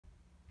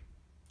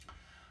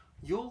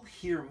You'll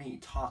hear me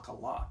talk a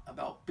lot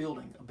about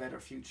building a better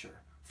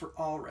future for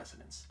all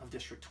residents of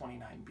District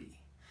 29B.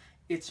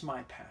 It's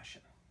my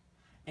passion.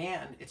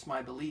 And it's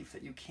my belief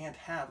that you can't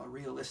have a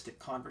realistic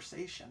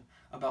conversation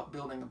about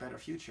building a better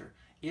future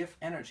if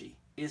energy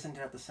isn't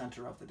at the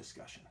center of the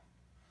discussion.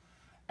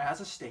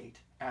 As a state,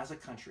 as a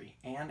country,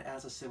 and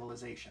as a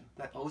civilization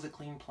that owes a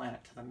clean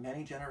planet to the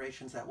many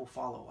generations that will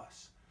follow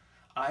us,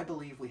 I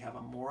believe we have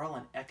a moral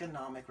and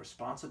economic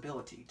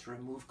responsibility to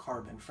remove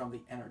carbon from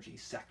the energy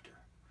sector.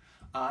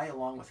 I,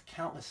 along with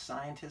countless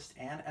scientists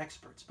and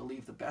experts,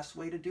 believe the best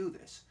way to do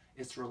this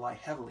is to rely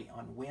heavily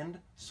on wind,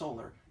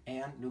 solar,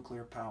 and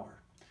nuclear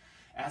power.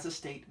 As a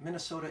state,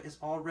 Minnesota is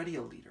already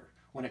a leader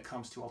when it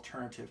comes to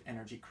alternative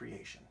energy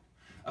creation.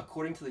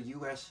 According to the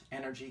U.S.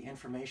 Energy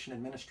Information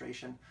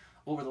Administration,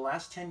 over the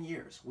last 10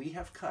 years, we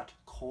have cut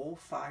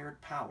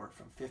coal-fired power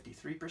from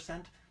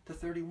 53% to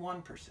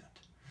 31%.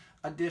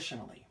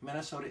 Additionally,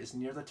 Minnesota is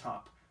near the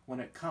top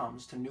when it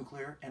comes to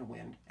nuclear and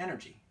wind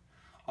energy.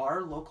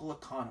 Our local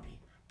economy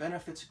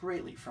benefits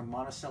greatly from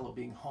Monticello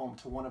being home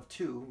to one of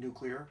 2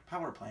 nuclear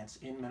power plants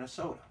in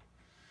Minnesota.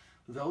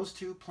 Those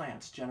 2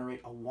 plants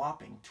generate a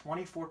whopping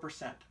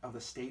 24% of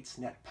the state's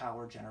net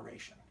power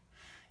generation.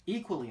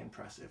 Equally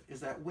impressive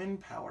is that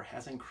wind power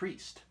has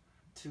increased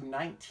to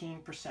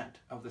 19%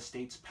 of the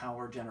state's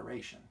power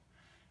generation,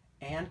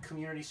 and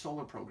community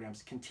solar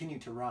programs continue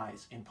to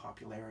rise in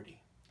popularity.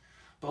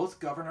 Both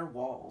Governor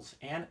Walz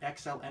and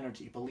Xcel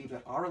Energy believe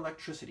that our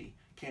electricity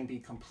can be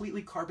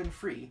completely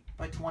carbon-free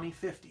by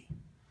 2050.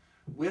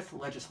 With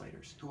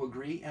legislators who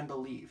agree and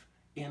believe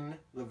in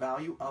the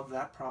value of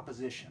that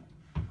proposition,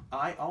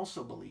 I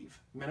also believe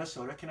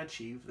Minnesota can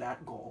achieve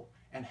that goal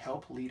and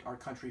help lead our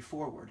country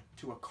forward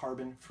to a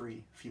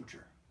carbon-free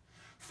future.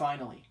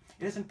 Finally,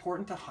 it is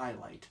important to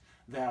highlight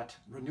that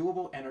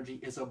renewable energy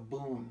is a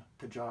boon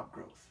to job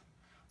growth.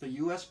 The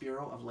U.S.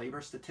 Bureau of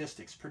Labor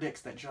Statistics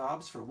predicts that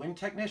jobs for wind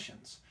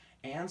technicians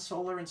and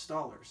solar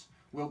installers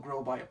will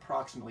grow by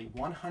approximately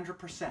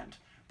 100%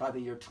 by the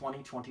year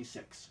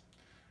 2026.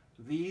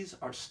 These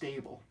are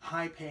stable,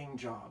 high-paying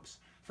jobs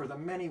for the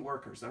many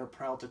workers that are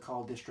proud to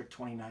call District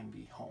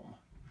 29B home.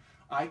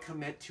 I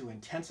commit to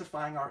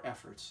intensifying our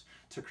efforts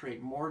to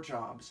create more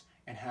jobs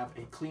and have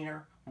a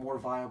cleaner, more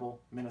viable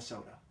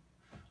Minnesota.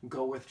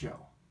 Go with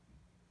Joe.